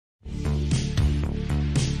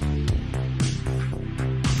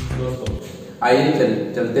आइए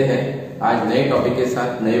चलते हैं आज नए टॉपिक के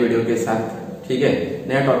साथ, नए वीडियो के साथ। ठीक है,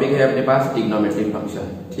 नया टॉपिक है अपने पास ट्रिग्नोमेट्रिक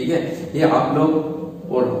फंक्शन। ठीक है, ये आप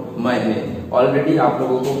लोग और मैं ऑलरेडी आप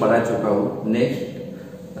लोगों को पढ़ा चुका हूँ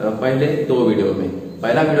नेक्स्ट पहले 2 वीडियो में।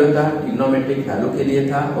 पहला वीडियो था ट्रिग्नोमेट्रिक वैल्यू के लिए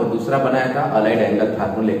था और दूसरा बनाया था अलाइड एंगल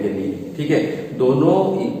फार्मूले के लिए। ठीक है, दोनों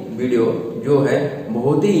वीडियो जो है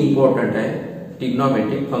बहुत ही इंपॉर्टेंट है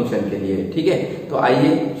ट्रिग्नोमेट्रिक फंक्शन के लिए। ठीक है, तो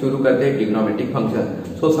आइए शुरू करते हैं ट्रिग्नोमेट्रिक फंक्शन।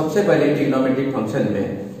 तो सबसे पहले ट्रिग्नोमेट्रिक फंक्शन में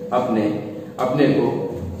अपने को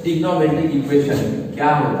ट्रिग्नोमेट्रिक इक्वेशन क्या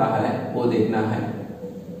होता है वो देखना है।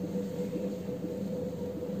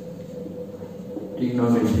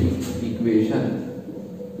 ट्रिग्नोमेट्रिक इक्वेशन,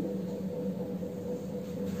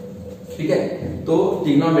 ठीक है। तो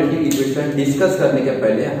ट्रिग्नोमेट्रिक इक्वेशन डिस्कस करने के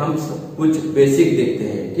पहले हम कुछ बेसिक देखते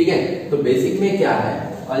हैं। ठीक है, तो बेसिक में क्या है,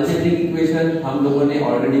 अलजेब्रिक इक्वेशन हम लोगों ने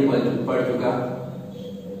ऑलरेडी पढ़ चुका।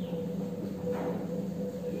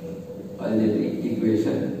 अलजेब्रिक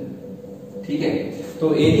इक्वेशन, ठीक है।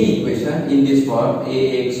 तो any equation in this form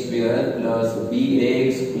ax square plus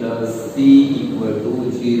bx plus c equal to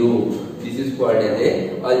 0, this is called as a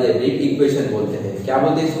algebraic equation बोलते हैं। क्या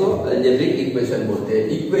बोलते हैं इसको? अलजेब्रिक इक्वेशन बोलते हैं।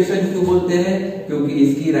 इक्वेशन क्यों बोलते हैं? क्योंकि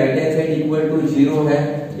इसकी right hand side equal to 0 है।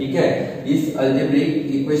 ठीक है, इस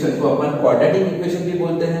अलजेब्रिक इक्वेशन को अपन क्वाड्रेटिक इक्वेशन भी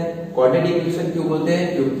बोलते हैं। क्वाड्रेटिक इक्वेशन क्यों बोलते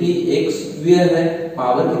हैं? क्योंकि x स्क्वायर है,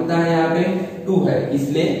 पावर कितना है यहाँ पे 2 है,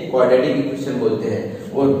 इसलिए क्वाड्रेटिक इक्वेशन बोलते हैं।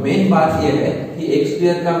 और मेन बात यह है कि x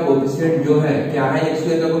स्क्वायर का कोएफिशिएंट जो है, क्या है x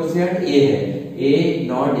स्क्वायर का कोएफिशिएंट? a है, a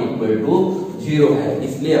नॉट इक्वल टू 0 है,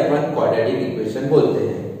 इसलिए अपन क्वाड्रेटिक इक्वेशन बोलते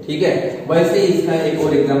हैं। ठीक है, वैसे इसका एक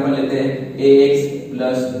और एग्जांपल लेते हैं, ax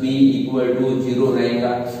plus b equal to 0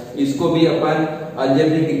 रहेगा। इसको भी अपन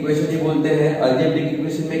अलजेब्रिक इक्वेशन ही बोलते हैं। अलजेब्रिक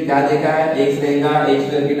इक्वेशन में क्या देखा है, x रहेगा, x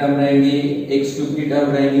स्क्वायर की टर्म रहेंगी, x क्यूब की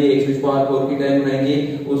टर्म रहेंगी, x की पावर 4 की टर्म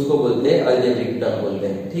रहेंगी, उसको बोलते हैं अलजेब्रिक टर्म बोलते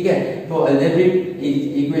हैं। ठीक है, तो अलजेब्रिक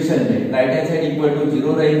इक्वेशन में right hand side equal to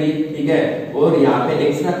 0 रहेगी। ठीक है, और यहाँ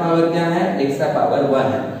पे x का पावर क्या है? x का पावर 1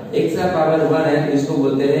 है। x का पावर 1 है तो इसको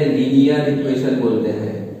बोलते हैं लीनियर इक्वेशन बोलते हैं।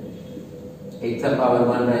 x का पावर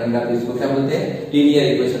 1 रहेगा तो इसको क्या बोलते हैं?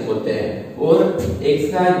 लीनियर इक्वेशन बोलते हैं। और x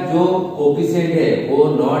का जो कोएफिशिएंट है वो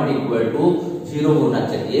नॉट इक्वल टू 0 होना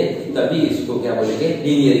चाहिए, तभी इसको क्या बोलेंगे?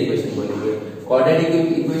 लीनियर इक्वेशन बोलेंगे।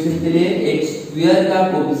 क्वाड्रेटिक इक्वेशन के लिए x स्क्वायर का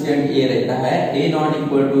कोएफिशिएंट a रहता है, a नॉट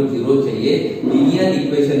इक्वल टू 0 चाहिए। लीनियर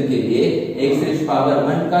इक्वेशन के लिए x रेज़ पावर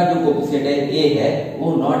 1 का जो कोएफिशिएंट है a है,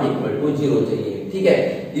 वो नॉट इक्वल टू 0 चाहिए। ठीक है,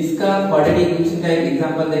 इसका क्वाड्रेटिक इक्वेशन का एक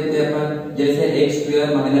एग्जांपल देखते हैं अपन। जैसे x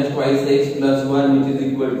square minus 2x plus 1 which is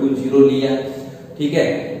equal to 0 लिया। ठीक है,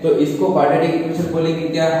 तो इसको क्वाड्रेटिक इक्वेशन बोलेंगे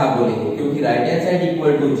क्या? हाँ बोलेंगे, क्योंकि right hand side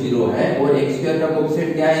equal to 0 है और x स्क्वायर का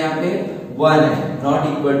कोएफिशिएंट क्या है यहाँ पे? 1 है, नॉट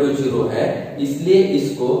इक्वल टू 0 है, इसलिए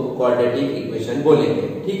इसको क्वाड्रेटिक इक्वेशन बोलेंगे।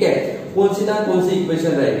 ठीक है, कौन सी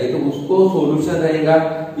इक्वेशन रहेगी तो उसको सॉल्यूशन रहेगा,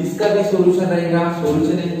 इसका भी सॉल्यूशन रहेगा।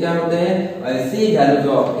 सॉल्यूशन क्या होते हैं? ऐसी वैल्यूज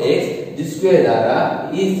ऑफ x जिसके द्वारा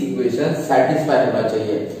इस इक्वेशन सैटिस्फाई होना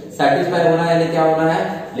चाहिए। सैटिस्फाई होना यानी क्या होना है?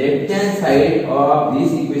 Left hand side of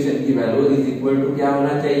this equation की वैल्यू इज इक्वल टू क्या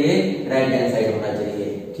होना चाहिए? राइट हैंड साइड होना चाहिए।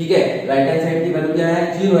 ठीक है, राइट हैंड साइड की वैल्यू क्या है?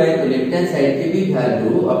 0 है, तो लेफ्ट हैंड साइड की भी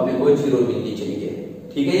वैल्यू अपने को 0 मिलनी चाहिए।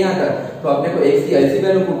 ठीक है, यहाँ तक तो अपने को x की ऐसी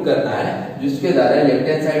वैल्यू पुट करना है जिसके द्वारा left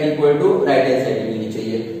hand side equal to right hand side मिलनी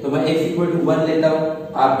चाहिए। तो मैं x इक्वल टू 1 लेता हूँ,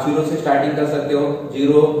 आप 0 से स्टार्टिंग कर सकते हो,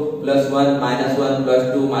 0 प्लस 1 माइनस 1 प्लस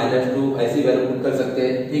 2 माइनस 2 ऐसी वैल्यू पुट कर सकते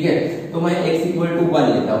हैं। ठीक है, तो मैं x इक्वल टू 1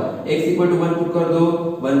 लेता हूँ, x इक्वल टू 1 पुट कर दो,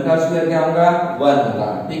 1 का स्क्वायर क्या होगा? 1 होगा।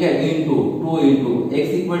 ठीक है, into 2 into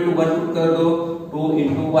x equal to 1 put कर दो, 2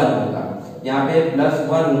 इंटू 1 होगा, यहाँ पे प्लस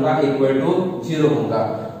 1 होगा इक्वल टू 0 होगा।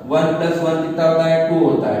 1 प्लस 1 कितना होता है? 2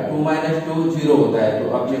 होता है, 2 माइनस 2 0 होता है,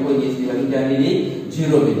 तो अपने को ये वैल्यू क्या मिली?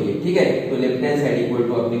 0 मिली। ठीक है, तो left hand side equal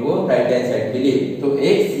to अपने को राइट हैंड साइड मिली। तो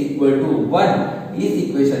x इक्वल टू 1 इस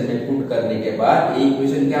इक्वेशन में पुट करने के बाद ये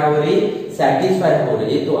इक्वेशन क्या हो रही? सैटिस्फाई हो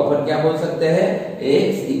रही। तो अपन क्या बोल सकते हैं?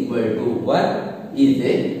 x equal to 1 is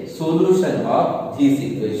a solution of this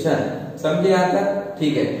equation. समझे यहाँ तक?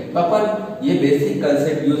 ठीक है, तो अपन ये बेसिक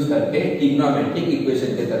कंसेप्ट यूज करके ट्रिग्नोमेट्रिक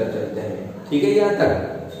इक्वेशन की तरफ चलते हैं। ठीक है, यहाँ तक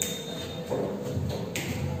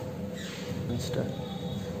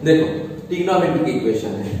देखो ट्रिग्नोमेट्रिक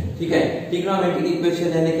इक्वेशन है। ठीक है, ट्रिग्नोमेट्रिक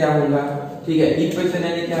इक्वेशन यानी क्या होगा? ठीक है, इक्वेशन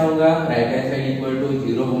यानी क्या होगा? Right hand side equal to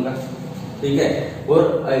 0 होगा। ठीक है,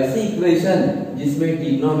 और ऐसी इक्वेशन जिसमें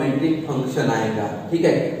ट्रिग्नोमेट्रिक फंक्शन आएगा। ठीक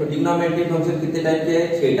है, तो ट्रिग्नोमेट्रिक फंक्शन कितने टाइप के हैं?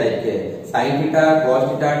 6 टाइप के हैं, sine theta, cos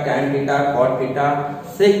theta, tan theta, cot theta,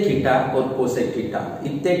 sec theta और कोसेक थीटा,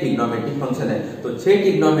 इतने ट्रिग्नोमेट्रिक फंक्शन है। तो 6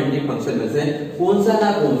 ट्रिग्नोमेट्रिक फंक्शन में से कौन सा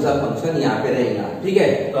फंक्शन यहाँ पे रहेगा? ठीक है,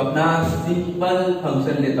 तो अपना सिंपल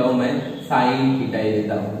फंक्शन लेता हूं मैं, साइन थीटा ही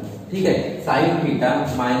लेता हूँ। ठीक है, साइन थीटा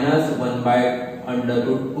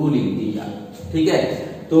 -1/√2 लिख दिया। ठीक है,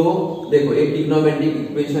 तो देखो एक ट्रिग्नोमेट्रिक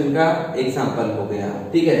इक्वेशन का एग्जांपल हो गया।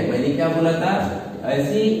 ठीक है, मैंने क्या बोला था,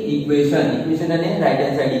 ऐसी इक्वेशन यानी right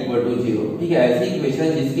hand side equal to 0। ठीक है, ऐसी इक्वेशन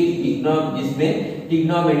जिसमें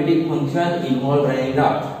ट्रिग्नोमेट्रिक फंक्शन इन्वॉल्व रहेगा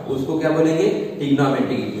उसको क्या बोलेंगे,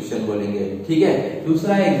 ट्रिग्नोमेट्रिक इक्वेशन बोलेंगे। ठीक है,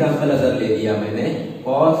 दूसरा एग्जांपल अगर ले लिया मैंने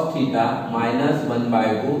cos थीटा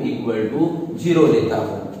 -1/2 = 0 लेता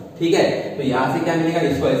हूं। ठीक है, तो यहाँ से क्या मिलेगा,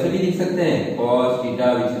 इसको ऐसे भी लिख सकते हैं cos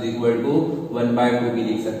थीटा = 1/2 भी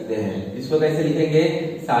लिख सकते हैं। इसको कैसे लिखेंगे,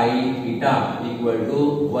 sin थीटा =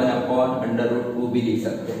 1/√2 भी लिख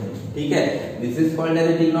सकते हैं। ठीक है, this is called as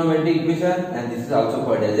a trigonometric equation and this is also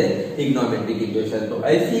called as a trigonometric equation. तो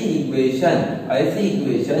ऐसी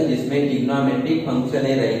इक्वेशन जिसमें ट्रिग्नोमेट्रिक फंक्शन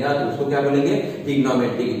रहेगा तो उसको क्या बोलेंगे,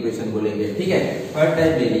 ट्रिग्नोमेट्रिक इक्वेशन बोलेंगे। ठीक है, फर्स्ट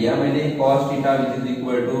टाइप ले लिया मैंने cos थीटा =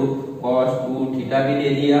 cos 2 थीटा भी ले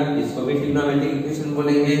लिया, इसको भी ट्रिग्नोमेट्रिक इक्वेशन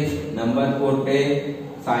बोलेंगे। नंबर 4 पे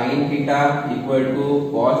sin थीटा =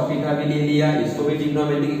 cos थीटा भी ले लिया, इसको भी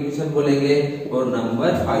ट्रिग्नोमेट्रिक इक्वेशन बोलेंगे। और नंबर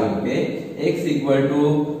 5 पे x =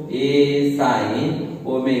 a sin ω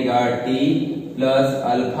t plus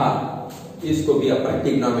alpha, इसको भी अपन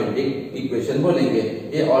ट्रिग्नोमेट्रिक इक्वेशन बोलेंगे।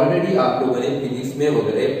 ये ऑलरेडी आप लोगों ने फिजिक्स में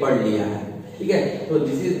वगैरह पढ़ लिया है। ठीक है, तो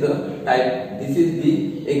this is the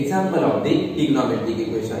example of the trigonometric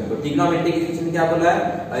equation. तो ट्रिग्नोमेट्रिक इक्वेशन क्या बोला है,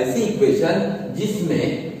 ऐसी इक्वेशन जिसमें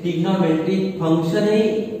ट्रिग्नोमेट्रिक फंक्शन ही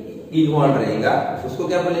इन्वॉल्व रहेगा उसको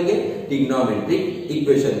क्या बोलेंगे, ट्रिग्नोमेट्रिक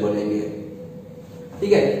इक्वेशन बोलेंगे।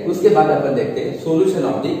 ठीक है, उसके बाद अपन देखते हैं solution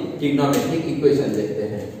of the trigonometric equation देखते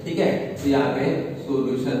हैं। ठीक है, तो यहाँ पे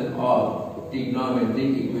solution of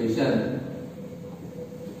trigonometric equation,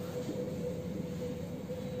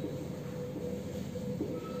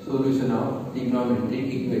 solution of trigonometric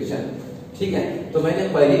equation. ठीक है, तो मैंने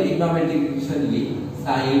पहली ट्रिग्नोमेट्रिक इक्वेशन ली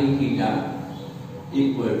sin थीटा =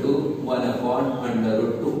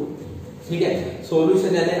 1/√2। ठीक है,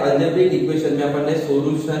 सॉल्यूशन यानी अलजेब्रिक इक्वेशन में अपन ने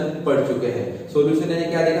सॉल्यूशन पढ़ चुके हैं। सॉल्यूशन यानी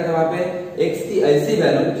क्या देखा था वहां पे, x की ऐसी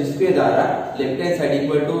वैल्यू जिसके द्वारा left hand side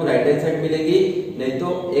equal to right hand side मिलेगी, नहीं तो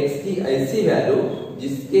x की ऐसी वैल्यू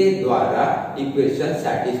जिसके द्वारा इक्वेशन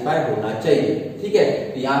सेटिस्फाई होना चाहिए। ठीक है,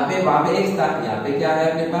 यहाँ पे वहां पे x था, यहाँ पे क्या है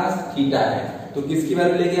अपने पास, थीटा है। तो किसकी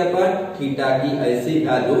वैल्यू लेंगे अपन, थीटा की ऐसी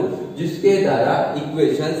वैल्यू जिसके द्वारा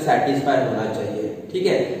इक्वेशन सेटिस्फाई होना चाहिए। ठीक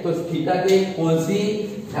है, तो थीटा के कौन सी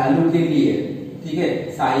वैल्यू के लिए, ठीक है,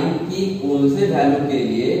 साइन की कौन से वैल्यू के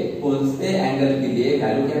लिए, कौन से एंगल के लिए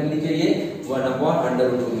वैल्यू क्या मिलनी चाहिए,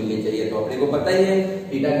 1/√2 मिलनी चाहिए। तो अपने को पता ही है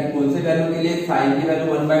थीटा की कौन से वैल्यू के लिए साइन की वैल्यू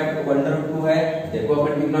 1/√2 है। देखो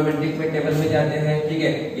अपन ट्रिग्नोमेट्रिक में टेबल में जाते हैं। ठीक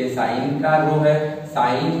है, ये साइन का रो है,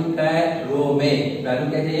 साइन का रो में वैल्यू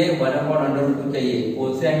क्या चाहिए, 1/√2 चाहिए।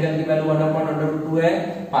 कौन से एंगल की वैल्यू 1/√2 है,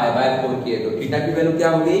 π/4 की है। तो थीटा की वैल्यू क्या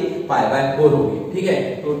होगी, π/4 होगी। ठीक है,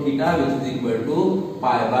 तो theta which is equal to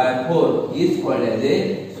π/4 is called as a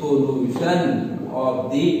solution of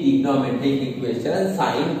the trigonometric equation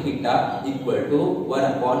sin theta =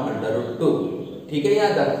 1/√2। ठीक है,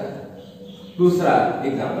 याद रख। दूसरा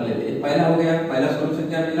एग्जांपल लेते हैं, पहला हो गया, पहला सॉल्यूशन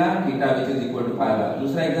क्या मिला, theta which is equal to π/4।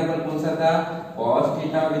 दूसरा एग्जांपल कौन सा था, cos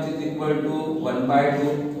theta which is equal to 1/2।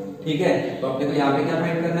 ठीक है, तो अपने को यहाँ पे क्या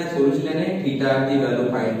फाइंड करना है, सॉल्यूशन यानी थीटा की वैल्यू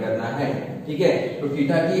फाइंड करना है। ठीक है, तो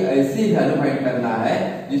थीटा की ऐसी वैल्यू फाइंड करना है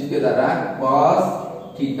जिसके द्वारा cos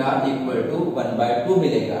थीटा = 1/2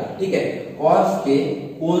 मिलेगा। ठीक है, cos के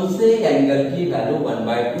कौन से एंगल की वैल्यू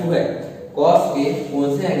 1/2 है, cos के कौन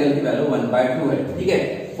से एंगल की वैल्यू 1/2 है। ठीक है,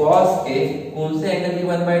 cos के कौन से एंगल की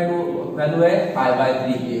 1/2 वैल्यू है,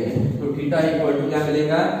 π/3 की है। तो थीटा = क्या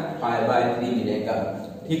मिलेगा, π/3 मिलेगा।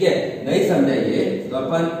 ठीक है, नहीं समझाइए तो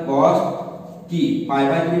अपन cos की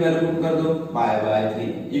π/3 वैल्यू पुट कर दो,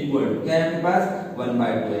 π/3 इक्वल क्या है आपके पास,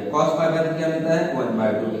 1/2 है। cos π/3 क्या मिलता है,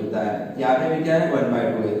 1/2 मिलता है। यहाँ पे भी क्या है,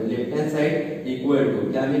 1/2 है। Left hand side equal to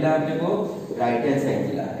क्या मिला आपने को, राइट हैंड साइड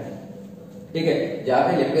मिला है। ठीक है, जहाँ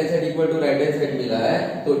पे left hand side equal to right hand side मिला है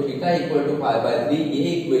तो थीटा = π/3 ये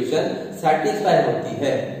इक्वेशन सेटिस्फाई होती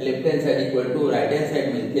है। Left hand side equal to right hand side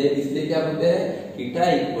मिलते हैं, इसलिए क्या बोलते हैं, theta =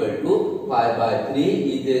 π/3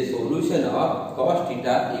 is a solution of cos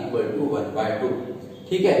theta = 1/2।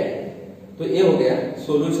 ठीक है, तो ये हो गया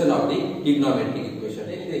solution of the trigonometric equation.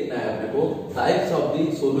 Next देखना है अपने को types of the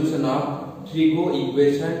solution of trigo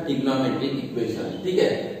equation, trigonometric equation. ठीक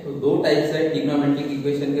है, तो दो टाइप्स है ट्रिग्नोमेट्रिक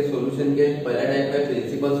इक्वेशन के सॉल्यूशन के। पहला टाइप है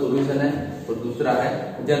प्रिंसिपल सॉल्यूशन है और दूसरा है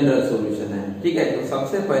जनरल सॉल्यूशन है। ठीक है, तो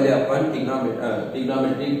सबसे पहले अपन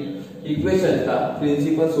ट्रिग्नोमेट्रिक इक्वेशन का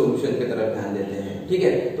प्रिंसिपल सॉल्यूशन की तरफ ध्यान देते हैं। ठीक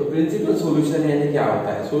है, तो प्रिंसिपल सॉल्यूशन यानी क्या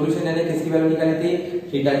होता है, सॉल्यूशन यानी किसकी वैल्यू निकाली थी,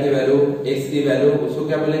 थीटा की वैल्यू, x की वैल्यू, उसको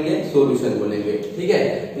क्या बोलेंगे, सॉल्यूशन बोलेंगे। ठीक ठीक है।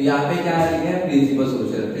 तो यहाँ पे क्या लिखा है, प्रिंसिपल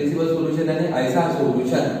सोल्यूशन। प्रिंसिपल सोल्यूशन यानी ऐसा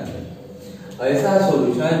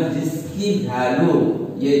सॉल्यूशन जिसकी वैल्यू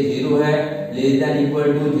ये 0 है, लेस देन इक्वल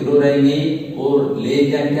टू 0 रहेगी और लेस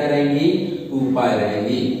देन क्या रहेगी 2 पाई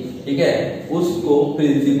रहेगी, ठीक है, उसको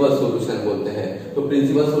प्रिंसिपल सॉल्यूशन बोलते हैं। तो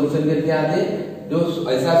प्रिंसिपल सॉल्यूशन के क्या आते हैं, जो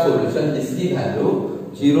ऐसा सॉल्यूशन जिसकी वैल्यू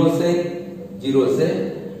 0 से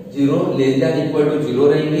 0 लेस देन इक्वल टू 0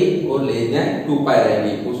 रहेगी और लेस देन 2 पाई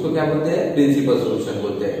रहेगी, उसको क्या बोलते हैं, प्रिंसिपल सॉल्यूशन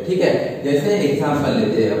बोलते हैं, ठीक है। जैसे एग्जांपल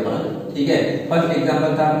लेते हैं अपन, ठीक है। फर्स्ट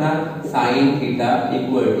एग्जांपल था अपना sin theta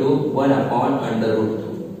equal to 1 upon under root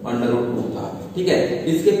 2 था, ठीक है।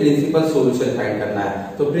 इसके प्रिंसिपल सॉल्यूशन फाइंड करना है।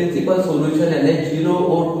 तो प्रिंसिपल सॉल्यूशन यानी 0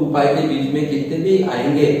 और 2 पाई के बीच में कितने भी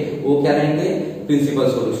आएंगे वो क्या रहेंगे, प्रिंसिपल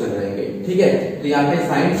सॉल्यूशन रहेंगे, ठीक है। तो यहाँ पे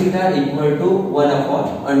sin theta equal to 1 upon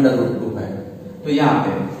under root 2 है। तो यहाँ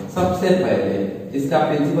पे सबसे पहले इसका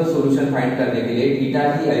प्रिंसिपल सॉल्यूशन फाइंड करने के लिए थीटा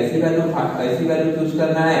की ऐसी वैल्यू चूज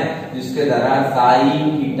करना है जिसके द्वारा sin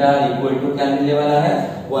थीटा इक्वल टू क्या मिलने वाला है,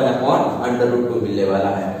 1 अपॉन अंडर रूट 2 मिलने वाला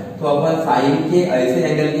है। तो अपन sin के ऐसे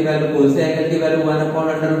एंगल की वैल्यू, कौन से एंगल की वैल्यू 1 अपॉन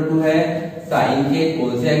अंडर रूट 2 है, sin के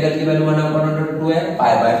कौन से एंगल की वैल्यू 1 अपॉन अंडर रूट 2 है,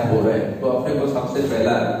 पाई बाय 4 है। तो अपने को सबसे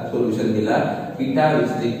पहला सॉल्यूशन मिला theta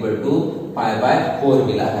is equal to pi by 4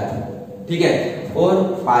 मिला है, ठीक है। और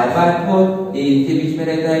पाई बाय 4 ये इनके बीच में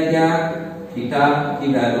रहता है क्या, थीटा की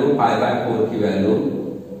वैल्यू पाई बाय 4 की वैल्यू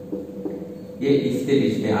ये इसके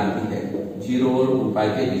बीच में आती है, 0 और 2 पाई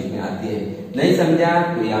के बीच में आती है। नहीं समझा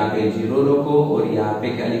तो यहाँ पे 0 लिखो और यहाँ पे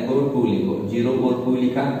क्या लिखो, 2 लिखो। 0 और 2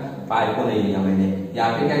 लिखा, पाई को नहीं लिया मैंने।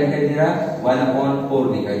 यहाँ पे क्या दिखाई दे रहा, 1 अपॉन 4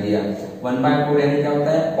 दिखाई दिया। 1 बाय 4 यानी क्या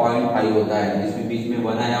होता है, 0.5 होता है, जिसमें बीच में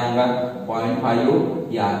 1 आया होगा, 0.5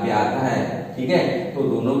 यहाँ पे आता है, ठीक है। तो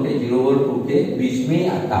दोनों के 0 और 2 के बीच में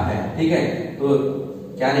आता है, ठीक है। तो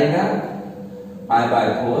क्या रहेगा, pi by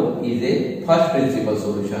 4 is a first principle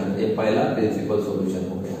solution, ये पहला प्रिंसिपल सॉल्यूशन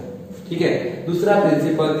हो गया, ठीक है। दूसरा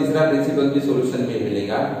प्रिंसिपल, तीसरा प्रिंसिपल भी सॉल्यूशन में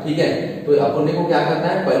मिलेगा, ठीक है। तो अपन को क्या करना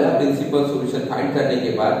है, पहला प्रिंसिपल सॉल्यूशन फाइंड करने के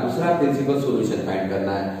बाद दूसरा प्रिंसिपल सॉल्यूशन फाइंड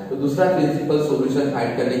करना है। तो दूसरा प्रिंसिपल सॉल्यूशन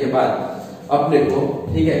फाइंड करने के बाद अपने को,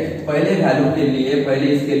 ठीक है, पहले वैल्यू के लिए, पहले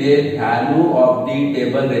इसके लिए value of the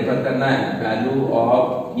table refer करना है, वैल्यू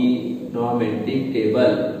ऑफ ट्रिग्नोमेट्रिक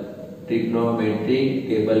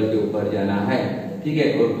टेबल के ऊपर जाना है, ठीक है।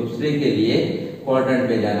 और दूसरे के लिए क्वाड्रेंट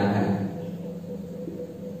पे जाना है।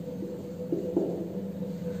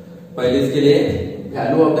 पहले इसके लिए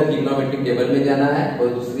value of the trigonometric table में जाना है और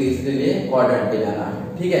दूसरी इसके लिए क्वाड्रेंट पे जाना है,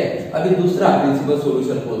 ठीक है। अभी दूसरा प्रिंसिपल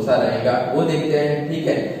सॉल्यूशन कौन सा रहेगा वो देखते हैं, ठीक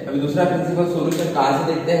है। अभी दूसरा प्रिंसिपल सॉल्यूशन कहां से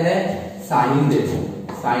देखते हैं, साइन देखो,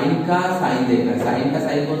 साइन का साइन देखना है। साइन का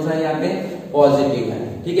साइन कौन सा है, यहाँ पे पॉजिटिव है,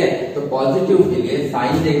 ठीक है। तो पॉजिटिव के लिए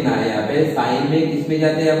साइन देखना है। यहाँ पे साइन में किस में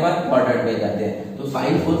जाते हैं अपन, क्वाड्रेंट में जाते हैं। तो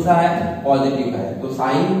साइन कौन सा है, पॉजिटिव है। तो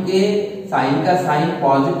साइन का साइन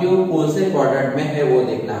पॉजिटिव कौन से क्वाड्रेंट में है वो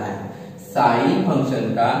देखना है। साइन फंक्शन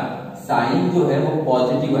का साइन जो है वो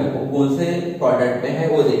पॉजिटिव है, वो कौन से क्वाड्रेंट में है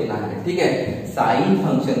वो देखना है, ठीक है। साइन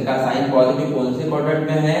फंक्शन का साइन पॉजिटिव कौन से क्वाड्रेंट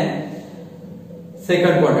में है,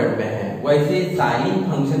 सेकंड क्वाड्रेंट में है। वैसे साइन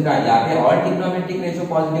फंक्शन का यहाँ पे और ट्रिग्नोमेट्रिक रेशियो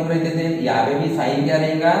पॉजिटिव रहते थे, यहाँ पे भी साइन क्या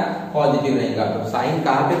रहेगा, पॉजिटिव रहेगा। तो साइन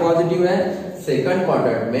कहाँ पे पॉजिटिव है, सेकंड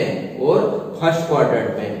क्वाड्रेंट में और फर्स्ट क्वाड्रेंट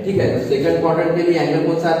में, ठीक है। तो सेकंड क्वाड्रेंट के लिए एंगल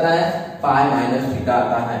कौन सा आता है, पाई माइनस थीटा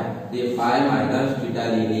आता है। ये पाई माइनस थीटा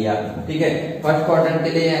ले लिया, ठीक है। फर्स्ट क्वाड्रेंट के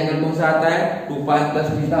लिए एंगल कौन सा आता है, 2 पाई प्लस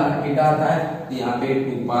थीटा आता है। तो यहाँ पे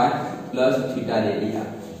 2 पाई प्लस थीटा ले लिया,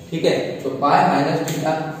 ठीक है। तो pi minus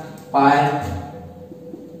theta, pi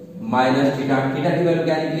minus theta, theta की वैल्यू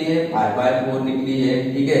क्या निकली है, पाई बाय 4 निकली है,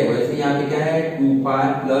 ठीक है। वैसे यहाँ पे क्या है, 2 पाई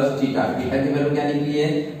प्लस थीटा, थीटा की वैल्यू क्या निकली है,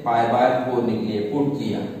 पाई बाय 4 निकली है, पुट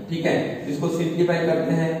किया, ठीक है। इसको सिंप्लीफाई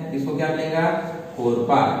करते हैं, इसको क्या मिलेगा, 4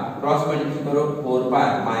 पाई, क्रॉस मल्टीप्लाई करो, 4 पाई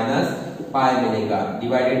माइनस पाई मिलेगा,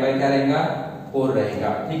 डिवाइडेड बाय क्या रहेगा, 4 रहेगा,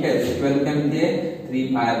 ठीक है। इसकी वैल्यू क्या मिलती है, 3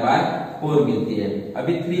 पाई बाय 4 मिलती है।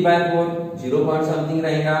 अभी 3 बाय 4 0 पॉइंट समथिंग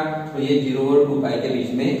रहेगा, तो ये 0 और 2 पाई के बीच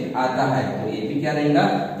में आता है। तो ये भी क्या रहेगा,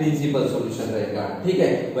 प्रिंसिपल सॉल्यूशन रहेगा, ठीक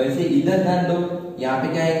है। वैसे इधर ध्यान दो, यहाँ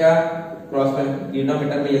पे क्या आएगा, क्रॉस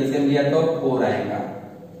डिनोमिनेटर में एलसीएम लिया तो 4 आएगा,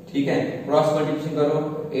 ठीक है। क्रॉस मल्टीप्लिकेशन करो,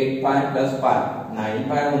 8 पाई प्लस पाई 9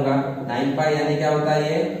 पाई होगा। 9 पाई यानी क्या होता है,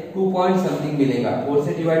 ये 2 पॉइंट समथिंग मिलेगा। 4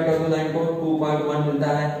 से डिवाइड कर दो 9 को, 2.1 मिलता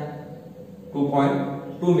है,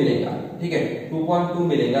 2.2 मिलेगा, ठीक है। 2.2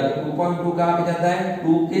 मिलेगा। तो 2.2 कहाँ पे जाता है,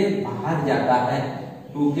 2 के बाहर जाता है,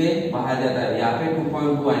 2 के बाहर जाता है, यहाँ पे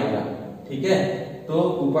 2.2 आएगा, ठीक है। तो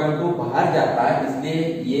 2.2 बाहर जाता है, इसलिए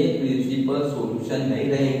ये प्रिंसिपल सॉल्यूशन नहीं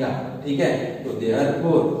रहेगा, ठीक है। तो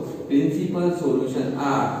therefore principal solution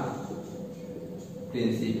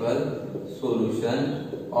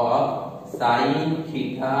of sine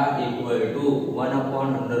theta equal to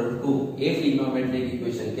 1/√2 ये ट्रिग्नोमेट्रिक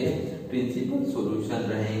इक्वेशन के प्रिंसिपल सॉल्यूशन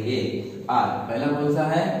रहेंगे। और पहला कौन सा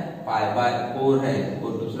है, π/4 है,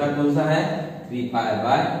 और दूसरा कौन सा है,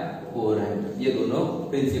 3π/4 है। ये दोनों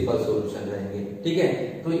प्रिंसिपल सॉल्यूशन रहेंगे। ठीक है,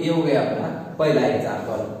 तो ये हो गया अपना पहला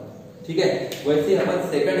एग्जांपल। ठीक है, वैसे अपन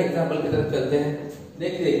सेकंड एग्जांपल की तरफ चलते हैं।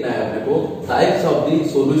 देखना है अपने को types of the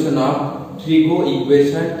solution of trigo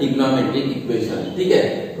equation, trigonometric equation. ठीक है,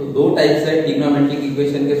 तो दो टाइप्स है ट्रिग्नोमेट्रिक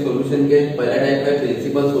इक्वेशन के सॉल्यूशन के। पहला टाइप है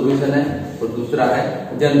प्रिंसिपल सॉल्यूशन है और दूसरा है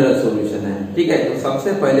जनरल सॉल्यूशन है। ठीक है, तो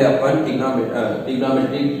सबसे पहले अपन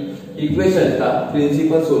ट्रिग्नोमेट्रिक इक्वेशन का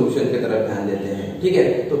प्रिंसिपल सॉल्यूशन की तरफ ध्यान देते हैं। ठीक है,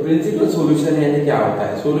 तो प्रिंसिपल सॉल्यूशन यानी क्या होता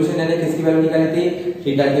है, सॉल्यूशन यानी किसकी वैल्यू निकाली थी,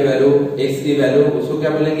 थीटा की वैल्यू, एक्स की वैल्यू, उसको क्या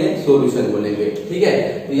बोलेंगे, सॉल्यूशन बोलेंगे। ठीक है,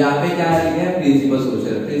 तो यहाँ पे क्या लिखा है, प्रिंसिपल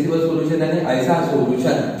सॉल्यूशन। प्रिंसिपल सॉल्यूशन यानी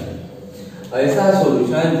ऐसा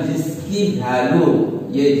सॉल्यूशन जिसकी वैल्यू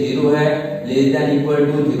ये 0 है, लेस देन इक्वल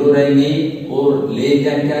टू 0 रहेंगी और लेस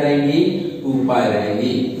देन क्या रहेंगी, 2π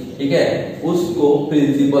रहेंगी। ठीक है, उसको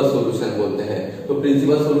प्रिंसिपल सॉल्यूशन बोलते हैं। तो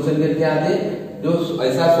प्रिंसिपल सॉल्यूशन के क्या आते हैं, जो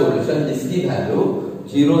ऐसा सॉल्यूशन जिसकी वैल्यू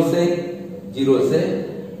 0 से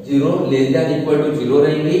 0 लेस देन इक्वल टू 0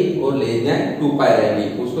 रहेंगी और लेस देन 2π रहेंगी,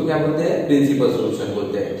 उसको क्या बोलते हैं, प्रिंसिपल सॉल्यूशन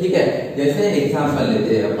बोलते हैं। ठीक है, जैसे एग्जांपल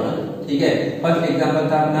लेते हैं अपन। ठीक है, फर्स्ट एग्जांपल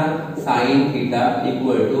था अपना साइन थीटा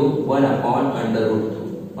इक्वल टू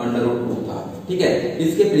 1/√2 था। ठीक है,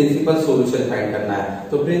 इसके प्रिंसिपल सॉल्यूशन फाइंड करना है।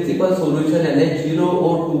 तो प्रिंसिपल सॉल्यूशन यानी 0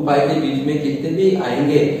 और 2π के बीच में कितने भी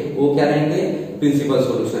आएंगे वो क्या रहेंगे, प्रिंसिपल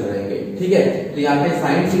सॉल्यूशन रहेंगे। ठीक है, तो यहाँ पे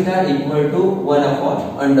साइन थीटा इक्वल टू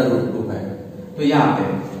 1/√2 है। तो यहाँ पे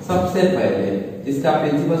सबसे पहले इसका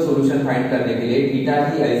प्रिंसिपल सॉल्यूशन फाइंड करने के लिए थीटा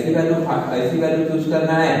की ऐसी वैल्यू चूज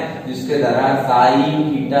करना है जिसके द्वारा साइन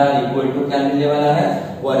थीटा इक्वल टू क्या मिलने वाला है,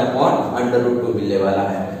 1/√2 मिलने वाला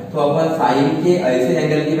है। तो अपन साइन के ऐसे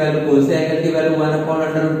एंगल की वैल्यू, कौन से एंगल की वैल्यू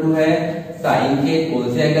 1/√2 है, साइन के कौन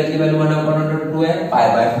से एंगल की वैल्यू 1/√2 है,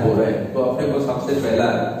 π/4 है। तो अपने को सबसे पहला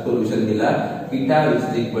सॉल्यूशन मिला थीटा इज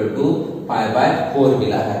इक्वल टू π/4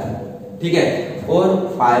 मिला है। ठीक है, और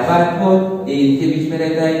π/4 ये इनके बीच में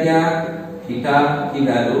रहता है क्या, थीटा की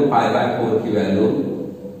वैल्यू π/4 की वैल्यू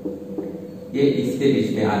ये इसके बीच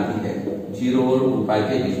में आती है, 0 और 2π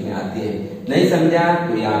के बीच में आती है। नहीं समझा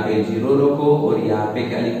तो यहाँ पे 0 रखो और यहाँ पे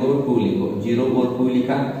क्या लिखो, 2 लिखो। 0 और 2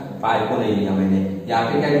 लिखा, π को नहीं लिया मैंने। यहाँ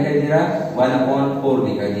पे क्या दिखाई दे रहा, 1/4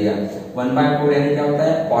 दिखाई दिया। 1/4 यानी क्या होता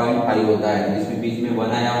है, 0.5 होता है, जिसमें बीच में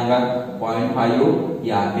 1 आया होगा, 0.5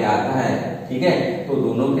 यहाँ पे आता है। ठीक है, तो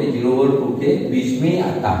दोनों के 0 और 2 के बीच में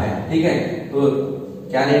आता है। ठीक है, तो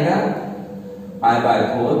क्या रहेगा,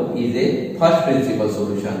 π/4 is a first principle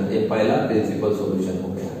solution, ये पहला प्रिंसिपल सॉल्यूशन हो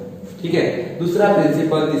गया। ठीक है, दूसरा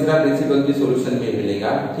प्रिंसिपल, तीसरा प्रिंसिपल भी सॉल्यूशन में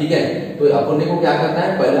मिलेगा। ठीक है, तो अपन को क्या करना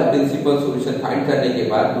है, पहला प्रिंसिपल सॉल्यूशन फाइंड करने के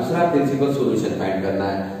बाद दूसरा प्रिंसिपल सॉल्यूशन फाइंड करना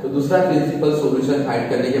है। तो दूसरा प्रिंसिपल सॉल्यूशन फाइंड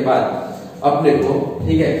करने के बाद अपने को,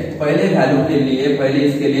 ठीक है, पहले वैल्यू के लिए, पहले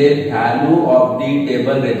इसके लिए value of the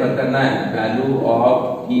table refer करना है, वैल्यू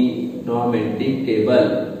ऑफ ट्रिग्नोमेट्रिक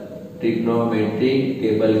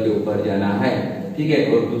टेबल के ऊपर जाना है। ठीक है,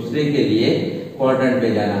 और दूसरे के लिए क्वाड्रेंट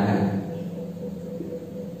में जाना है।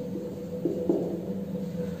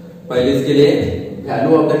 पहले इसके लिए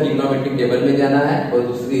value of the trigonometric table में जाना है और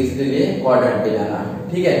दूसरे इसके लिए क्वाड्रेंट में जाना है।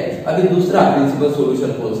 ठीक है, अभी दूसरा प्रिंसिपल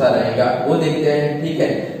सॉल्यूशन कौन सा रहेगा वो देखते हैं। ठीक है,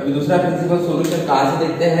 अभी दूसरा प्रिंसिपल सॉल्यूशन कहां से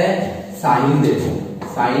देखते हैं, साइन देखो,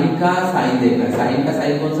 साइन का साइन देखना है। साइन का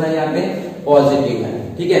साइन कौन सा है, यहाँ पे पॉजिटिव है।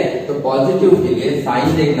 ठीक है, तो पॉजिटिव के लिए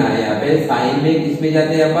साइन देखना है। यहाँ पे साइन में किसमें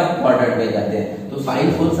जाते हैं अपन, क्वाड्रेंट में जाते हैं। तो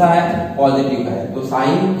साइन कौन सा है, पॉजिटिव है। तो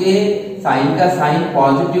साइन का साइन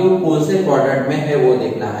पॉजिटिव कौन से क्वाड्रेंट में है वो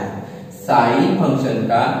देखना है। साइन फंक्शन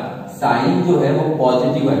का साइन जो है वो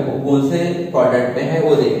पॉजिटिव है, वो कौन से क्वाड्रेंट में है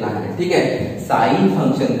वो देखना है। ठीक है, साइन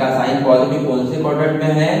फंक्शन का साइन पॉजिटिव कौन से क्वाड्रेंट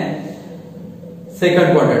में है,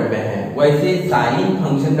 सेकंड क्वाड्रेंट में है। वैसे साइन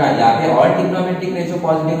फंक्शन का यहाँ पे और ट्रिग्नोमेट्रिक रेशियो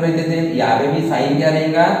पॉजिटिव रहते थे, यहाँ पे भी साइन क्या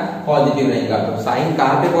रहेगा, पॉजिटिव रहेगा। तो साइन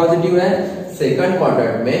कहाँ पे पॉजिटिव है, सेकंड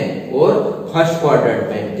क्वाड्रेंट में और फर्स्ट क्वाड्रेंट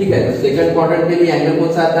में। ठीक है, तो सेकंड क्वाड्रेंट के लिए एंगल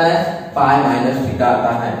कौन सा आता है, π-θ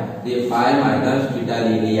आता है। ये π-θ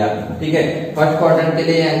ले लिया। ठीक है, फर्स्ट क्वाड्रेंट के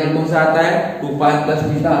लिए एंगल कौन सा आता है, 2π + θ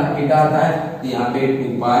आता है। तो यहाँ पे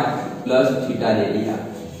 2π + θ ले लिया।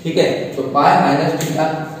 ठीक है, तो π-θ थीटा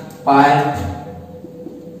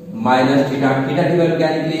की वैल्यू क्या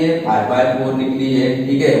निकली है, π/4 निकली है।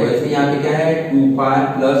 ठीक है, वैसे यहाँ पे क्या है, 2π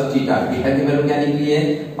 + θ, थीटा की वैल्यू क्या निकली है,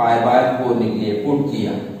 π/4 निकली है, पुट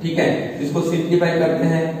किया। ठीक है, इसको सिंप्लीफाई करते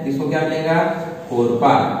हैं, इसको क्या मिलेगा, 4π,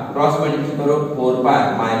 क्रॉस मल्टीप्लाई करो, 4π -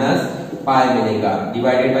 π मिलेगा,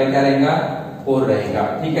 डिवाइडेड बाय क्या रहेगा, 4 रहेगा।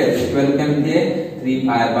 ठीक है, इसकी वैल्यू क्या मिलती है,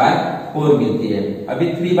 3π/4 मिलती है। अभी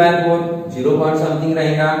 3/4 0 पॉइंट समथिंग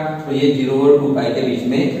रहेगा, तो ये 0 और 2 पाई के बीच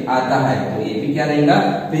में आता है, तो ये भी क्या रहेगा,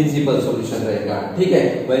 प्रिंसिपल सॉल्यूशन रहेगा। ठीक है,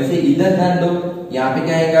 वैसे इधर ध्यान दो, यहाँ पे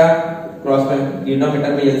क्या आएगा, क्रॉस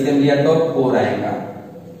डिनोमिनेटर में एलसीएम लिया तो 4 आएगा।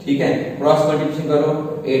 ठीक है, क्रॉस मल्टीप्लिकेशन करो,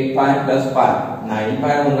 8 पाई प्लस पाई 9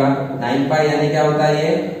 पाई होगा। 9 पाई यानी क्या होता है,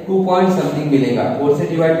 ये 2 पॉइंट समथिंग मिलेगा। 4 से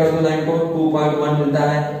डिवाइड कर दो 9 को, 2.1 मिलता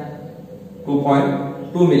है,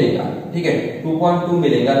 2.2 मिलेगा। ठीक है, 2.2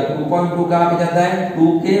 मिलेगा, तो 2.2 कहाँ पे जाता है, 2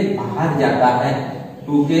 के बाहर जाता है,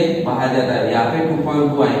 2 के बाहर जाता है, यहाँ पे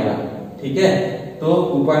 2.2 आएगा। ठीक है, तो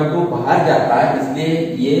 2.2 बाहर जाता है, इसलिए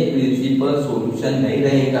ये प्रिंसिपल सॉल्यूशन नहीं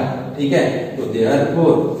रहेगा। ठीक है, तो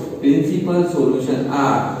therefore principal solution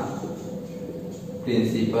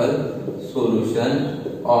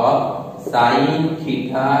of sine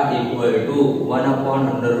theta equal to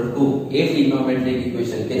 1/√2 ये ट्रिग्नोमेट्रिक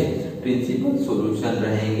इक्वेशन के प्रिंसिपल सॉल्यूशन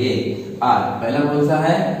रहेंगे। और पहला कौन सा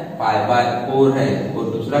है, π/4 है, और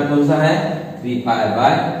दूसरा कौन सा है,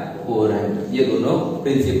 3π/4 है। ये दोनों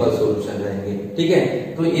प्रिंसिपल सॉल्यूशन रहेंगे। ठीक है,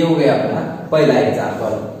 तो ये हो गया अपना पहला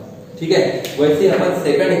एग्जांपल। ठीक है, वैसे अपन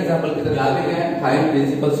सेकंड एग्जांपल की तरफ आगे गए, find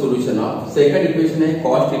principal solution of second equation है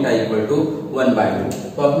cos थीटा इक्वल टू 1/2।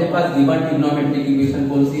 तो अपने पास गिवन ट्रिग्नोमेट्रिक इक्वेशन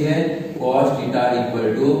कौन सी है, cos थीटा इक्वल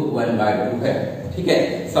टू 1/2 है। ठीक है,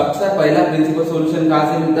 सबसे पहला प्रिंसिपल सॉल्यूशन कहां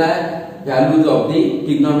से मिलता है, values of the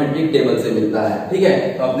trigonometric table से मिलता है। ठीक है,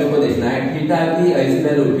 तो अपने को देखना है थीटा की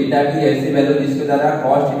ऐसी वैल्यू जिसके द्वारा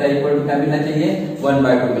cos थीटा इक्वल टू क्या मिलना चाहिए,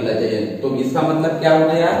 1/2 मिलना चाहिए। तो इसका मतलब क्या हो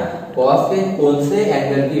गया, cos के कौन से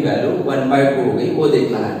एंगल की वैल्यू 1/2 हो गई वो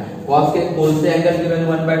देखना है। cos के कौन से एंगल की वैल्यू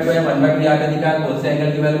 1/2 है, 1/2 आगे दिखा, कौन से एंगल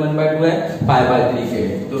की वैल्यू 1/2 है, π/3 के।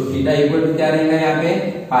 तो थीटा इक्वल टू क्या रहेगा, यहाँ पे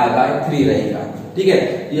π/3 रहेगा। ठीक है,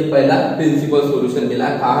 ये पहला प्रिंसिपल सॉल्यूशन मिला,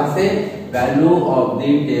 कहां से, वैल्यू ऑफ द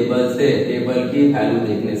टेबल से, टेबल की वैल्यू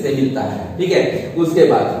देखने से मिलता है। ठीक है, उसके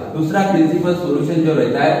बाद दूसरा प्रिंसिपल सॉल्यूशन जो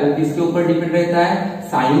रहता है वो किसके ऊपर डिपेंड रहता है,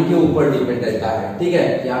 साइन के ऊपर डिपेंड रहता है। ठीक है,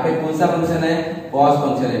 यहाँ पे कौन सा फंक्शन है, cos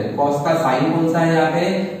फंक्शन है, cos का साइन कौन सा है, यहाँ पे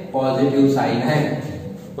पॉजिटिव साइन है,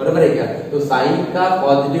 बराबर है क्या। तो साइन का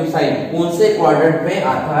पॉजिटिव साइन कौन से क्वाड्रेंट में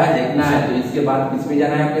आता है देखना है। तो इसके बाद किसमें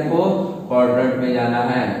जाना है, अपने को क्वाड्रेंट में जाना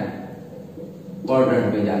है,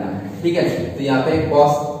 क्वाड्रेंट में जाना है। ठीक है, तो यहाँ पे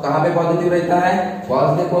cos कहाँ पे पॉजिटिव रहता है, cos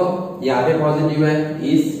देखो यहाँ पे पॉजिटिव है,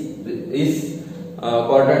 इस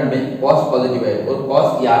क्वाड्रेंट में cos पॉजिटिव है, और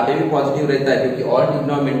cos यहाँ पे भी पॉजिटिव रहता है, क्योंकि ऑल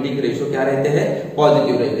ट्रिग्नोमेट्रिक रेशियो क्या रहते हैं,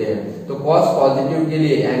 पॉजिटिव रहते हैं। तो cos पॉजिटिव के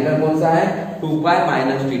लिए एंगल कौन सा है, 2π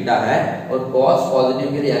माइनस थीटा है, और cos पॉजिटिव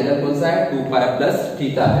के लिए एंगल कौन सा है, 2π प्लस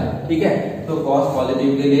थीटा है। ठीक है, तो cos पॉजिटिव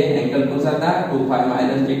के लिए एंगल कौन सा था, 2π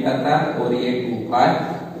माइनस थीटा था, और ये 2π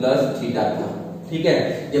प्लस थीटा था। ठीक है,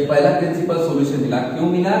 ये पहला प्रिंसिपल सॉल्यूशन मिला, क्यों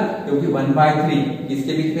मिला, क्योंकि 1/3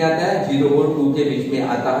 किसके बीच में आता है, 0 और 2 के बीच में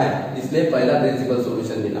आता है, इसलिए पहला प्रिंसिपल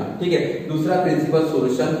सॉल्यूशन मिला। ठीक है, दूसरा प्रिंसिपल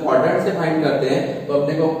सॉल्यूशन क्वाड्रेंट से फाइंड करते हैं, तो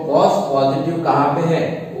अपने को cos पॉजिटिव कहाँ पे है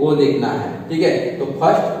वो देखना है। ठीक है, तो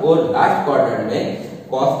फर्स्ट और लास्ट क्वाड्रेंट में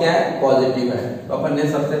cos क्या है, पॉजिटिव है, तो अपन ने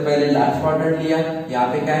सबसे पहले लास्ट क्वाड्रेंट लिया, यहाँ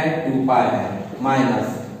पे क्या है, 2π है माइनस,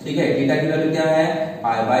 ठीक है, थीटा की वैल्यू क्या है,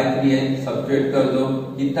 π/3 है, सब्ट्रैक्ट कर दो,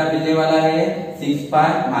 कितना मिलने वाला है, 6π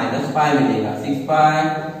माइनस π मिलेगा, 6π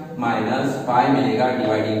माइनस π मिलेगा,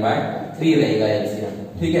 डिवाइडिंग बाय 3 रहेगा एलसीएम।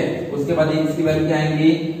 ठीक है, उसके बाद इसकी वैल्यू क्या आएंगी,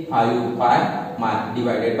 5π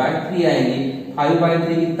डिवाइडेड बाय 3 आएंगी।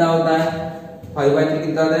 5/3 कितना होता है, 5/3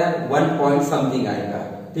 कितना होता है, 1 पॉइंट समथिंग आएगा।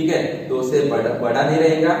 ठीक है, तो उससे बड़ा नहीं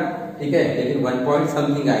रहेगा, ठीक है, लेकिन 1 पॉइंट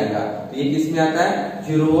समथिंग आएगा। तो ये किस में आता है,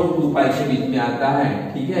 0 और 2π के बीच में आता है।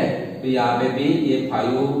 ठीक है, तो यहाँ पे भी ये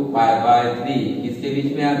 5π/3 किसके बीच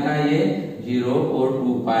में आता है, ये 0 और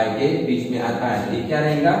 2π के बीच में आता है। ये क्या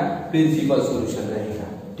रहेगा, प्रिंसिपल सॉल्यूशन रहेगा।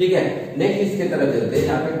 ठीक है, नेक्स्ट इसके तरफ चलते हैं,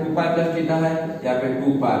 यहाँ पे 2π प्लस थीटा है, यहाँ पे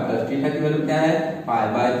 2π प्लस थीटा की वैल्यू क्या है,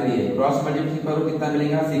 π/3 है, क्रॉस मल्टीप्लिकेशन करो कितना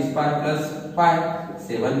मिलेगा, 6π प्लस π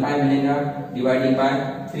 7π मिलेगा, डिवाइडिंग बाय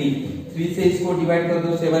 3 से इसको डिवाइड कर दो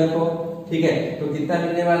 7 को। ठीक है, तो कितना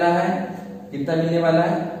मिलने वाला है, कितना मिलने वाला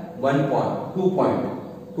है,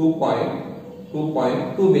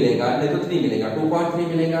 2.2 मिलेगा, नहीं तो 3 मिलेगा, 2.3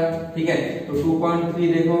 मिलेगा। ठीक है, तो 2.3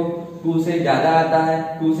 देखो 2 से ज्यादा आता है,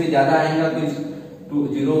 2 से ज्यादा आएगा तो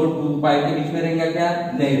 0 और 2π के बीच में रहेगा क्या,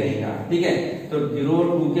 नहीं रहेगा। ठीक है, तो 0 और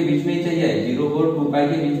 2 के बीच में ही चाहिए, 0 और 2π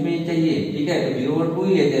के बीच में ही चाहिए। ठीक है, तो 0 और 2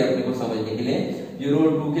 ही लेते हैं अपने को समझने के लिए, 0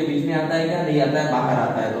 और 2 के बीच में आता है क्या, नहीं आता है, बाहर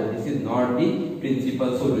आता है, तो this is not the principal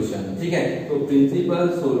solution. ठीक है, तो प्रिंसिपल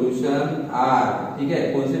सॉल्यूशन आर, ठीक है,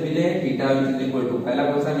 कौन से मिले, theta which is equal to, पहला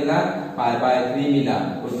कौन सा मिला, π/3 मिला,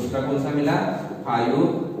 और दूसरा कौन सा मिला,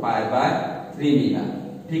 5π/3 मिला।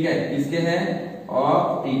 ठीक है, इसके है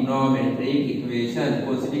ऑफ ट्रिग्नोमेट्रिक इक्वेशन,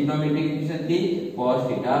 कौन सी ट्रिग्नोमेट्रिक इक्वेशन की, cos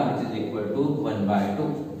theta which is equal to 1/2।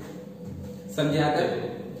 समझे आकर।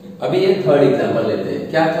 अभी ये थर्ड एग्जांपल लेते हैं।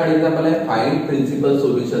 क्या थर्ड एग्जांपल है? Find principal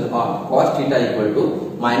solution of cos theta equal to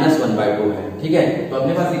 -1/2 है। ठीक है, तो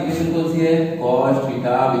अपने पास इक्वेशन कौन सी है? cos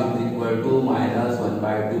थीटा इक्वल टू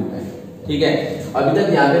 -1/2 है। ठीक है, अभी तक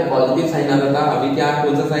यहाँ पे पॉजिटिव साइन आता था, अभी क्या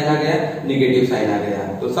कौन सा साइन आ गया? नेगेटिव साइन आ गया।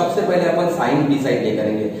 तो सबसे पहले अपन साइन डिसाइड नहीं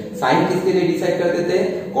करेंगे। साइन किसके लिए डिसाइड करते थे?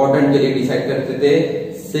 क्वाड्रेंट के लिए डिसाइड करते थे,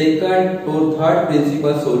 second to third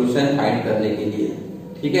principal solution find करने के लिए।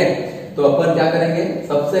 ठीक है, तो अपन क्या करेंगे?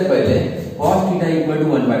 सबसे पहले cos थीटा इक्वल टू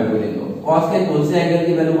 1/2 ले लो। cos के कौन से एंगल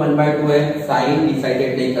की वैल्यू 1/2 है? साइन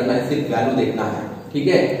डिसाइडेड नहीं करना है, सिर्फ वैल्यू देखना है। ठीक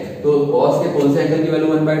है, तो cos के कौन से एंगल की वैल्यू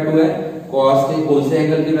 1/2 है? cos के कौन से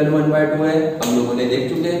एंगल की वैल्यू 1/2 है? हम लोगों ने देख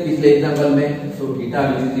चुके हैं पिछले एग्जांपल में। तो थीटा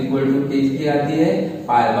इक्वल टू किसकी आती है?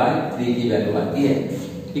 π/3 की वैल्यू आती है।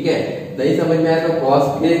 ठीक है, नहीं समझ में आया तो cos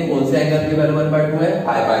के कौन से एंगल की वैल्यू 1/2 है?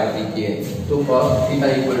 π/3 की है। तो cos थीटा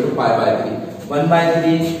इक्वल टू π/3।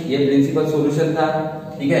 1/3 ये प्रिंसिपल सॉल्यूशन था।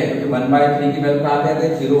 ठीक है, क्योंकि 1/3 की वैल्यू कहां पे आती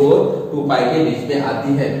है? 0 और 2π के बीच में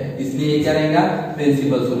आती है, इसलिए ये क्या रहेगा?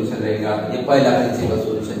 प्रिंसिपल सॉल्यूशन रहेगा। ये पहला प्रिंसिपल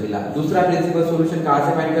सॉल्यूशन मिला। दूसरा प्रिंसिपल सॉल्यूशन कहां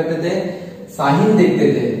से फाइंड करते थे? साइन देखते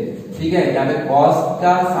थे। ठीक है, यहाँ पे cos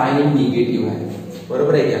का साइन निगेटिव है,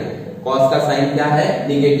 बरोबर है क्या? cos का साइन क्या है?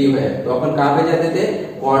 निगेटिव है। तो अपन कहां पे जाते थे?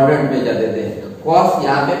 क्वाड्रेंट में जाते थे। cos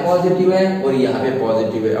यहाँ पे पॉजिटिव है और यहाँ पे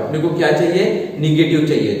पॉजिटिव है, अपने को क्या चाहिए? निगेटिव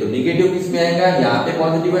चाहिए। तो निगेटिव किस में आएगा? यहाँ पे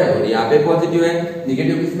पॉजिटिव है और यहाँ पे पॉजिटिव है।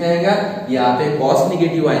 निगेटिव किस में आएगा? यहाँ पे cos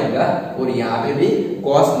निगेटिव आएगा और यहाँ पे भी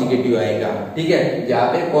cos निगेटिव आएगा। ठीक है, जहाँ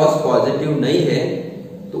पे cos पॉजिटिव नहीं है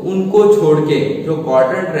तो उनको छोड़ के जो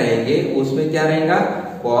क्वाड्रेंट रहेंगे उसमें क्या रहेगा?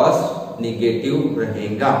 cos निगेटिव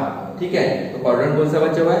रहेगा। ठीक है, तो क्वाड्रेंट कौन सा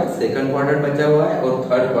बचा हुआ है? सेकंड क्वाड्रेंट बचा हुआ है और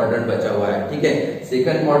थर्ड क्वाड्रेंट बचा हुआ है। ठीक है,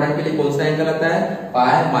 सेकंड क्वाड्रेंट के लिए कौन सा एंगल आता है? π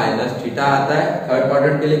 - थीटा आता है। थर्ड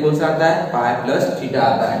क्वाड्रेंट के लिए कौन सा आता है? π + थीटा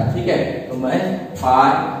आता है। ठीक है, तो मैं π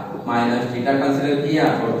 - थीटा कंसीडर किया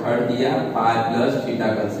और थर्ड किया π + थीटा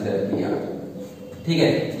कंसीडर किया। ठीक है,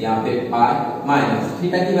 यहाँ पे π -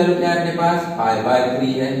 थीटा की वैल्यू क्या है अपने पास?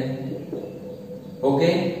 π/3 है। ओके,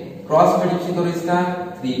 क्रॉस मल्टीप्लिकेशन करो इसका,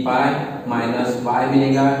 3π - π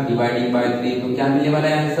मिलेगा डिवाइडिंग बाय 3, तो क्या मिलने वाला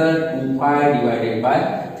है आंसर? 2π /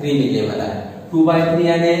 3 मिलने वाला है। 2/3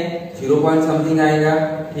 यानी 0 पॉइंट समथिंग आएगा।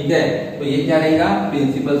 ठीक है, तो ये क्या रहेगा?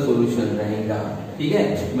 प्रिंसिपल सॉल्यूशन रहेगा। ठीक है,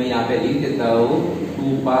 मैं यहाँ पे लिख देता हूँ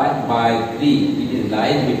 2π/3 it is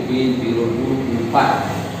lies between 0 to 2π,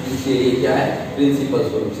 इसलिए ये क्या है? प्रिंसिपल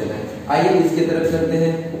सॉल्यूशन है। आइए इसके तरफ चलते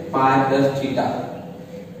हैं, π + थीटा।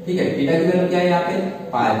 ठीक है, थीटा की वैल्यू क्या है यहाँ पे?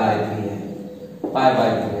 π/3 है,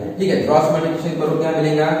 π/3 है। ठीक है, क्रॉस मल्टीप्लिकेशन करो, क्या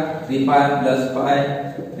मिलेगा? 3π + π,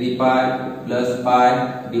 3π + π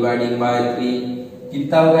डिवाइडिंग बाय 3,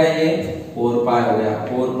 कितना हो गया ये? 4π हो गया।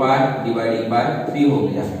 4π डिवाइडिंग बाय 3 हो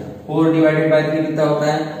गया। 4 डिवाइडेड बाय 3 कितना होता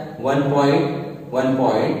है?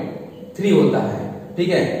 1.3 होता है। ठीक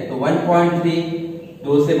है, तो 1.3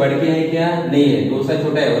 2 से बढ़ के है क्या? नहीं है, 2 से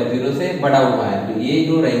छोटा है और 0 से बड़ा हुआ है। तो ये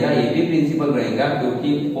जो रहेगा ये भी प्रिंसिपल रहेगा, क्योंकि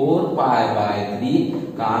 4π/3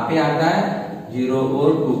 कहाँ पे आता है? 0 और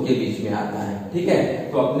 2 के बीच में आता है। ठीक है,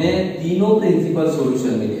 तो अपने तीनों प्रिंसिपल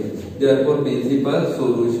सॉल्यूशन मिले। देयरफॉर प्रिंसिपल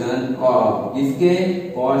सॉल्यूशन ऑफ इसके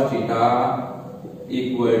cos theta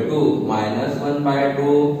equal to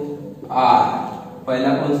 -1/2 r।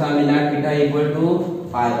 पहला कौन सा मिला? थीटा इक्वल टू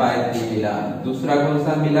π/3 मिला। दूसरा कौन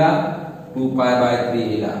सा मिला? 2π/3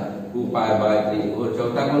 मिला, 2π/3। और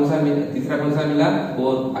चौथा कौन सा मिला? तीसरा कौन सा मिला?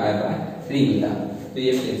 4π/3 मिला। तो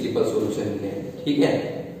ये प्रिंसिपल सॉल्यूशन है। ठीक है,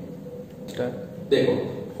 देखो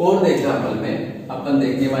फोर्थ एग्जांपल में अपन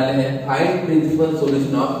देखने वाले हैं find principal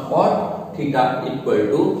solution of cot theta equal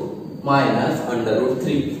to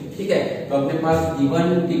 -√3। ठीक है, तो अपने पास given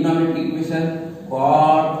trigonometric equation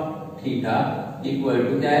cot theta equal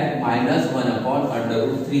to क्या है?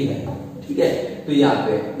 -1/√3 है। ठीक है, तो यहाँ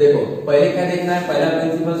पे देखो पहले क्या देखना है? पहला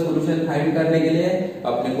प्रिंसिपल सॉल्यूशन फाइंड करने के लिए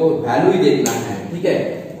अपने को वैल्यू ही देखना है। ठीक है,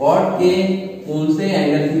 cot के कौन से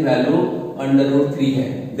एंगल की वैल्यू √3 है?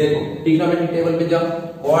 देखो ट्रिग्नोमेट्रिक टेबल पे जाओ,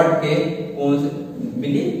 cot के कौन से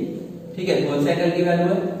मिली? ठीक है, कौन से एंगल की वैल्यू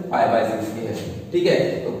है? π/6 की है। ठीक है,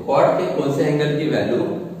 तो cot के कौन से एंगल की वैल्यू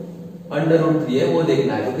 √3 है वो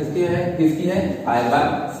देखना है। तो किसकी है?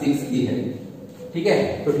 π/6 की है। ठीक है,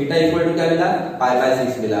 तो थीटा इक्वल टू क्या मिला?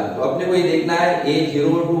 π/6 मिला। तो अपने को ये देखना है a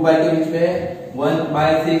 0 और 2π के बीच में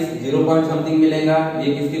 1/6 0 पॉइंट समथिंग मिलेगा।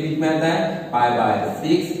 ये किसके बीच में आता है?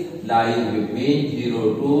 π/6 लाइज बिटवीन 0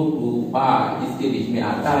 to 2π, इसके बीच में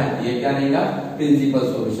आता है। ये क्या रहेगा? प्रिंसिपल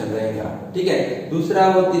सॉल्यूशन रहेगा। ठीक है, दूसरा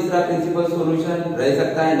और तीसरा प्रिंसिपल सॉल्यूशन रह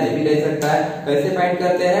सकता है, नहीं भी रह सकता है। कैसे फाइंड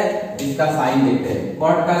करते हैं, इसका साइन देखते हैं।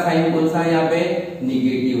 कॉट का साइन कौन सा है, यहाँ पे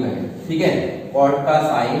नेगेटिव है। ठीक है, कॉट का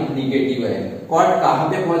साइन नेगेटिव है। कॉट कहाँ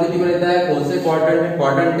पे पॉजिटिव रहता है, कौन से क्वाड्रेंट में,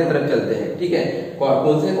 क्वाड्रेंट की तरफ चलते हैं। ठीक है,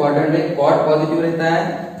 कौन से क्वाड्रेंट में कॉट पॉजिटिव रहता है,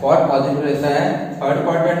 कॉट पॉजिटिव रहता है थर्ड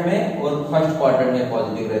क्वाड्रेंट में और फर्स्ट क्वाड्रेंट में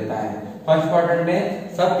पॉजिटिव रहता है। फर्स्ट क्वाड्रेंट में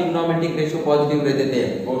सब ट्रिग्नोमेट्रिक रेशियो पॉजिटिव रहते थे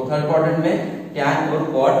और थर्ड क्वाड्रेंट में टैन और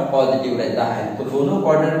कॉट पॉजिटिव रहता है। तो दोनों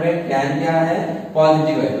क्वाड्रेंट में टैन क्या है,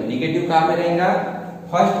 पॉजिटिव है, तो नेगेटिव कहाँ पे रहेगा,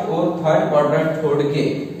 फर्स्ट और थर्ड क्वाड्रेंट छोड़ के,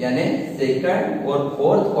 यानी सेकंड और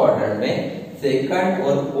फोर्थ क्वाड्रेंट में, सेकंड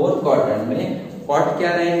और फोर्थ क्वाड्रेंट में कॉट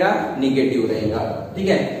क्या रहेगा, नेगेटिव रहेगा। ठीक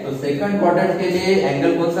है, तो सेकंड क्वाड्रेंट के लिए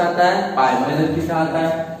एंगल कौन सा आता है, पाई माइनस थीटा आता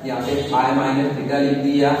है, यहाँ पे पाई माइनस थीटा लिख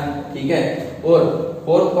दिया। ठीक है, और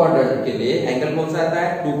फोर्थ क्वाड्रेंट के लिए एंगल कौन सा आता है,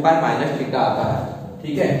 2 पाई माइनस थीटा आता है।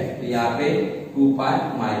 ठीक है, तो यहाँ पे 2 पाई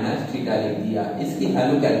माइनस थीटा लिख दिया। इसकी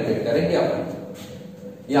वैल्यू कैलकुलेट करेंगे अपन।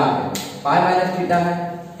 यहाँ पे पाई माइनस थीटा है,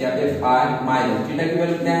 यहाँ पे पाई माइनस थीटा की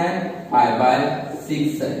वैल्यू क्या है, पाई बाय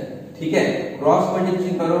 6 है। ठीक है, क्रॉस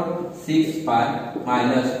मल्टीप्लिकेशन करो, 6 pi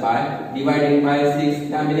minus pi divided by 6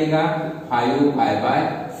 क्या मिलेगा, 5 पाई बाय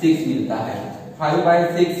 6 मिलता है। 5 बाय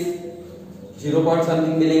 6 0 पॉइंट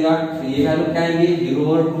समथिंग मिलेगा, तो ये वैल्यू क्या आएंगी, 0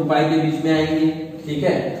 और 2 पाई के बीच में आएंगी। ठीक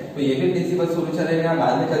है, तो ये भी प्रिंसिपल सॉल्यूशन रहेगा।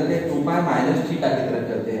 बाद में चलते हैं 2 पाई माइनस थीटा की तरफ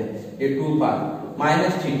चलते हैं। ये 2 पाई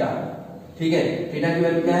माइनस थीटा, ठीक है, थीटा की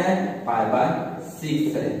वैल्यू क्या है, पाई बाय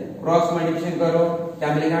 6 है। क्रॉस मल्टीप्लिकेशन करो, क्या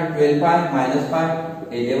मिलेगा, 12 pi minus pi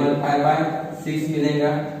 11 pi by 6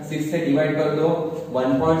 मिलेगा। 6 से डिवाइड कर दो,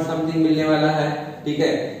 1 पॉइंट समथिंग मिलने वाला है। ठीक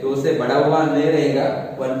है, तो उससे बड़ा हुआ नहीं रहेगा,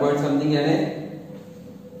 1 पॉइंट समथिंग यानी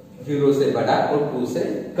 0 से बड़ा और 2 से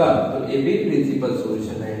कम, तो ये भी प्रिंसिपल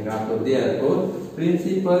सॉल्यूशन रहेगा। तो therefore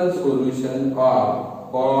principal solution of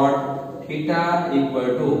cot theta equal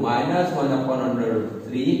to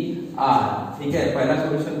 -1/√3 r। ठीक है, पहला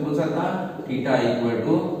सॉल्यूशन कौन सा था, theta equal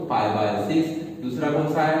to pi by 6, दूसरा कौन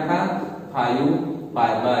सा आया था, 5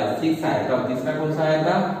 पाई बाय 6 आया था, तीसरा कौन सा आया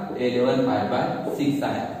था, 11 पाई बाय 6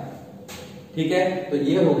 आया। ठीक है, तो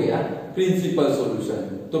ये हो गया प्रिंसिपल सॉल्यूशन।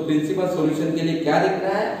 तो प्रिंसिपल सॉल्यूशन के लिए क्या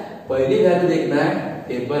देखना है, पहली वैल्यू देखना है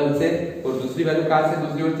टेबल से, और दूसरी वैल्यू कहां से,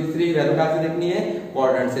 दूसरी और तीसरी वैल्यू कहां से देखनी है,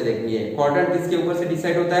 क्वाड्रेंट से देखनी है। क्वाड्रेंट किसके ऊपर से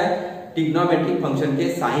डिसाइड होता है, ट्रिग्नोमेट्रिक फंक्शन के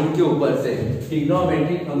साइन के ऊपर से।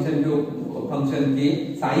 ट्रिग्नोमेट्रिक फंक्शन की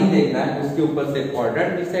साइन देखना है, उसके ऊपर से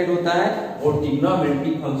क्वाड्रेंट डिसाइड होता है, और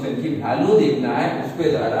ट्रिग्नोमेट्रिक फंक्शन की वैल्यू देखना है, उसके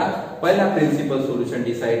द्वारा पहला प्रिंसिपल सॉल्यूशन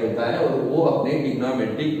डिसाइड होता है, और वो अपने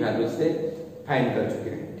ट्रिग्नोमेट्रिक वैल्यू से फाइंड कर चुके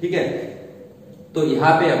हैं। ठीक है, तो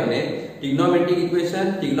यहाँ पे अपने ट्रिग्नोमेट्रिक इक्वेशन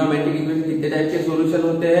कितने टाइप के सॉल्यूशन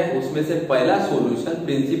होते हैं, उसमें से पहला सॉल्यूशन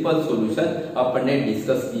प्रिंसिपल सॉल्यूशन अपन ने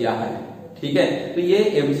डिस्कस किया है। ठीक है, तो ये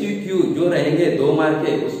एमसीक्यू जो रहेंगे 2 मार्क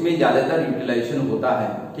के, उसमें ज्यादातर यूटिलाइजेशन होता है।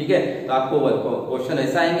 ठीक है, तो आपको क्वेश्चन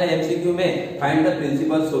ऐसा आएगा एमसीक्यू में, find the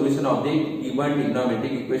principal solution of the given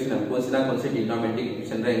trigonometric equation. कौन से ट्रिग्नोमेट्रिक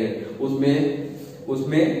इक्वेशन रहेंगे,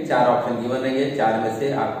 उसमें 4 ऑप्शन गिवन रहेंगे, 4 में से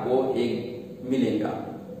आपको 1 मिलेगा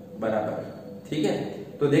बराबर। ठीक है,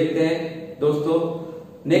 तो देखते हैं दोस्तों,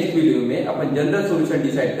 नेक्स्ट वीडियो में अपन जनरल सॉल्यूशन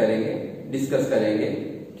डिसाइड करेंगे, डिस्कस करेंगे।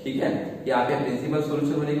 ठीक है, यहाँ पे प्रिंसिपल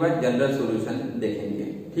सॉल्यूशन होने के बाद जनरल सॉल्यूशन देखेंगे।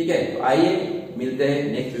 ठीक है, तो आइए मिलते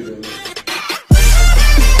हैं नेक्स्ट वीडियो में।